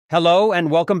Hello, and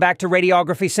welcome back to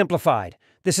Radiography Simplified.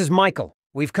 This is Michael.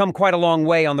 We've come quite a long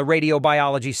way on the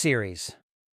radiobiology series.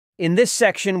 In this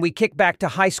section, we kick back to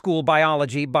high school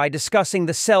biology by discussing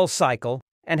the cell cycle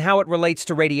and how it relates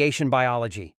to radiation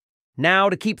biology. Now,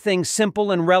 to keep things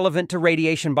simple and relevant to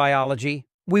radiation biology,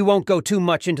 we won't go too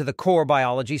much into the core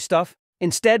biology stuff.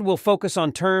 Instead, we'll focus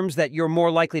on terms that you're more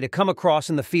likely to come across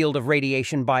in the field of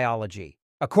radiation biology.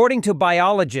 According to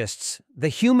biologists, the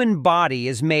human body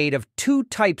is made of two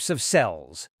types of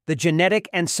cells, the genetic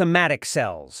and somatic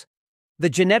cells. The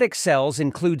genetic cells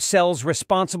include cells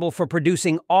responsible for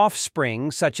producing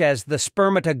offspring, such as the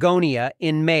spermatogonia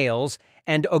in males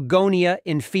and oogonia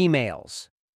in females.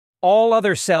 All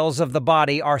other cells of the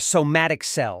body are somatic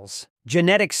cells.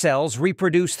 Genetic cells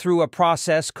reproduce through a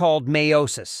process called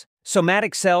meiosis.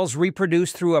 Somatic cells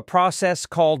reproduce through a process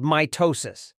called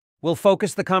mitosis. We'll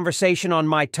focus the conversation on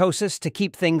mitosis to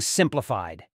keep things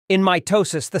simplified. In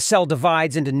mitosis, the cell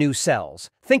divides into new cells.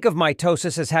 Think of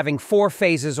mitosis as having four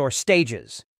phases or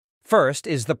stages. First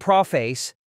is the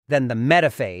prophase, then the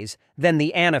metaphase, then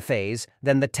the anaphase,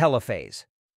 then the telophase.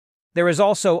 There is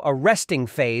also a resting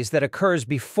phase that occurs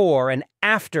before and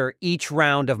after each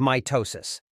round of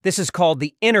mitosis. This is called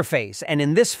the interphase, and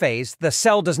in this phase, the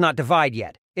cell does not divide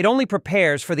yet. It only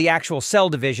prepares for the actual cell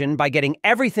division by getting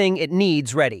everything it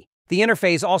needs ready. The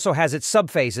interphase also has its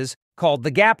subphases, called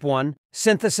the gap-1,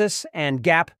 synthesis, and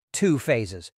gap-2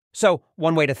 phases. So,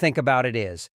 one way to think about it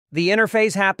is, the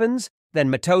interphase happens, then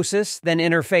mitosis, then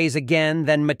interphase again,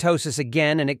 then mitosis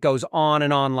again, and it goes on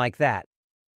and on like that.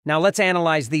 Now let's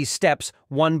analyze these steps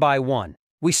one by one.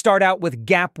 We start out with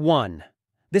gap-1.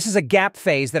 This is a gap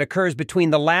phase that occurs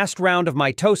between the last round of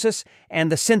mitosis and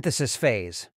the synthesis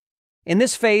phase. In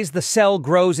this phase, the cell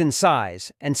grows in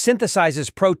size and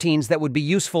synthesizes proteins that would be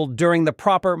useful during the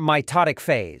proper mitotic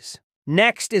phase.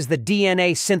 Next is the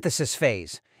DNA synthesis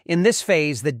phase. In this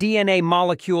phase, the DNA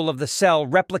molecule of the cell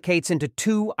replicates into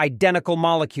two identical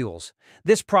molecules.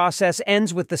 This process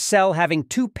ends with the cell having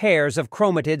two pairs of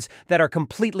chromatids that are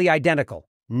completely identical.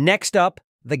 Next up,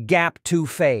 the gap-2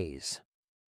 phase.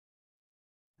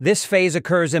 This phase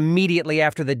occurs immediately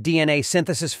after the DNA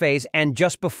synthesis phase and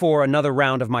just before another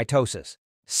round of mitosis.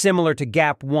 Similar to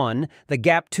gap-1, the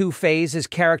gap-2 phase is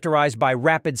characterized by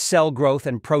rapid cell growth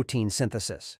and protein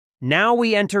synthesis. Now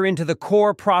we enter into the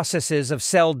core processes of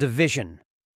cell division.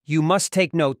 You must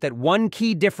take note that one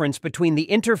key difference between the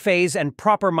interphase and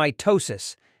proper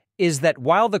mitosis is that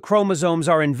while the chromosomes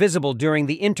are invisible during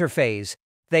the interphase,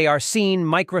 they are seen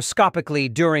microscopically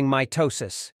during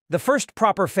mitosis. The first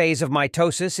proper phase of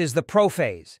mitosis is the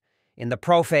prophase. In the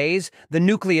prophase, the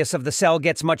nucleus of the cell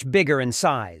gets much bigger in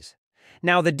size.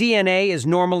 Now, the DNA is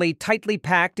normally tightly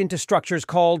packed into structures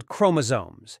called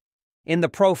chromosomes. In the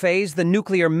prophase, the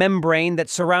nuclear membrane that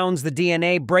surrounds the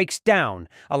DNA breaks down,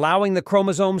 allowing the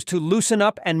chromosomes to loosen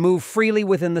up and move freely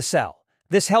within the cell.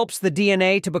 This helps the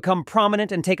DNA to become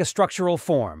prominent and take a structural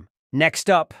form. Next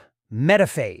up,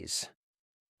 metaphase.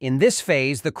 In this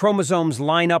phase, the chromosomes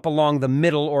line up along the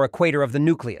middle or equator of the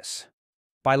nucleus.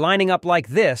 By lining up like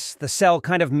this, the cell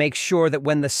kind of makes sure that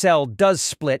when the cell does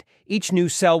split, each new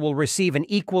cell will receive an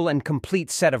equal and complete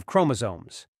set of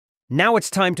chromosomes. Now it's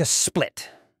time to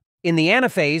split. In the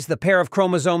anaphase, the pair of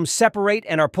chromosomes separate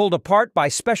and are pulled apart by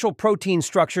special protein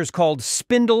structures called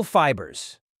spindle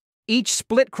fibers. Each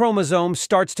split chromosome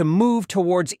starts to move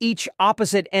towards each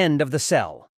opposite end of the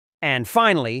cell. And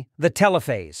finally, the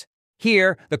telophase.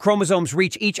 Here, the chromosomes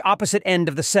reach each opposite end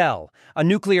of the cell. A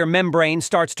nuclear membrane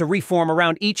starts to reform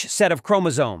around each set of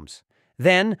chromosomes.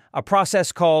 Then, a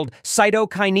process called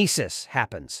cytokinesis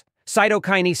happens.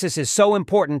 Cytokinesis is so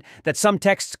important that some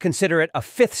texts consider it a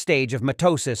fifth stage of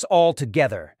mitosis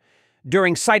altogether.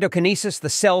 During cytokinesis, the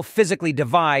cell physically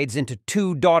divides into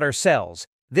two daughter cells.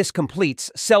 This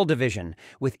completes cell division,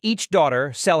 with each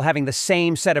daughter cell having the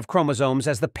same set of chromosomes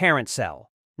as the parent cell.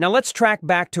 Now let's track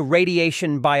back to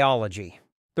radiation biology.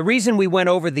 The reason we went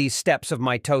over these steps of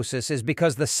mitosis is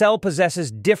because the cell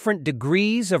possesses different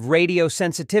degrees of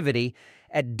radiosensitivity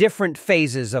at different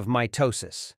phases of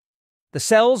mitosis. The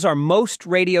cells are most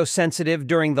radiosensitive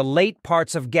during the late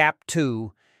parts of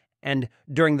gap-2 and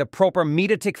during the proper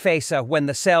mitotic phase when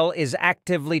the cell is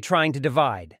actively trying to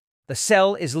divide. The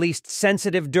cell is least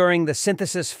sensitive during the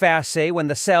synthesis phase when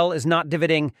the cell is not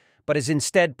dividing but is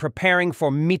instead preparing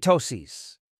for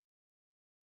mitosis.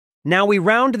 Now we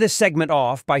round this segment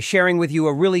off by sharing with you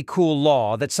a really cool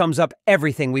law that sums up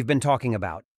everything we've been talking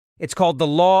about. It's called the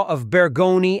Law of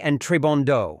Bergoni and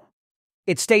Tribondeau.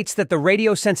 It states that the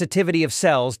radiosensitivity of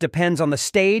cells depends on the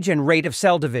stage and rate of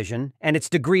cell division and its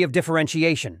degree of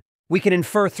differentiation. We can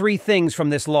infer three things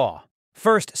from this law.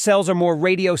 First, cells are more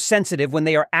radiosensitive when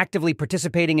they are actively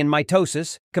participating in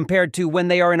mitosis compared to when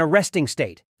they are in a resting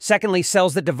state. Secondly,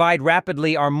 cells that divide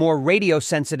rapidly are more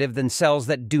radiosensitive than cells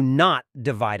that do not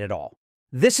divide at all.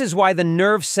 This is why the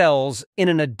nerve cells in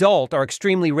an adult are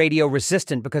extremely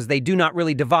radioresistant, because they do not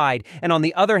really divide, and on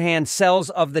the other hand, cells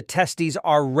of the testes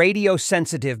are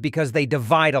radiosensitive because they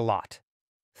divide a lot.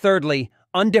 Thirdly,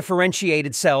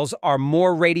 undifferentiated cells are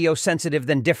more radiosensitive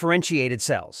than differentiated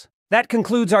cells. That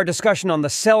concludes our discussion on the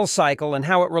cell cycle and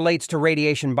how it relates to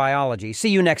radiation biology. See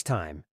you next time.